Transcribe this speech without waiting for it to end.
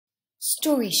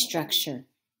Story structure.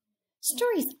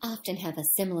 Stories often have a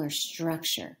similar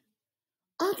structure.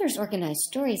 Authors organize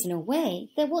stories in a way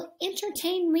that will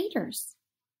entertain readers.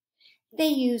 They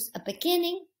use a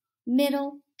beginning,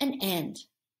 middle, and end.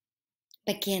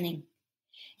 Beginning.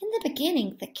 In the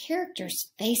beginning, the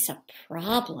characters face a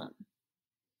problem.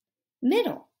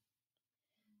 Middle.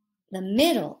 The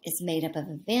middle is made up of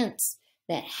events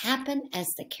that happen as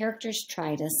the characters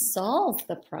try to solve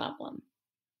the problem.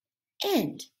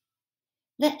 End.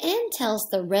 The end tells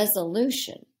the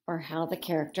resolution, or how the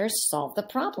characters solve the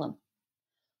problem.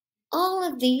 All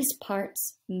of these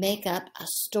parts make up a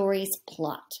story's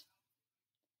plot.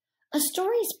 A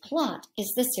story's plot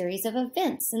is the series of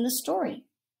events in the story.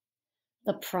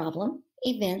 The problem,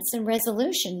 events, and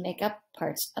resolution make up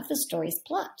parts of the story's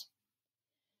plot.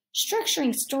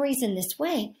 Structuring stories in this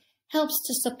way helps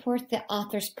to support the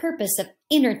author's purpose of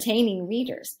entertaining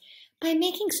readers by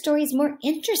making stories more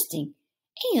interesting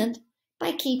and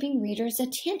by keeping readers'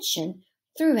 attention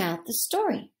throughout the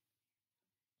story.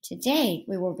 Today,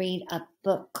 we will read a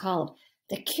book called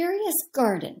The Curious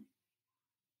Garden.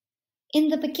 In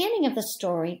the beginning of the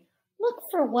story, look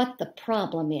for what the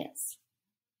problem is.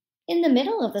 In the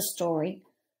middle of the story,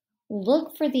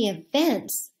 look for the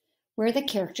events where the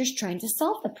character's trying to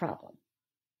solve the problem.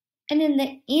 And in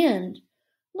the end,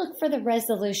 look for the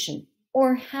resolution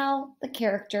or how the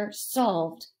character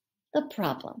solved the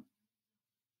problem.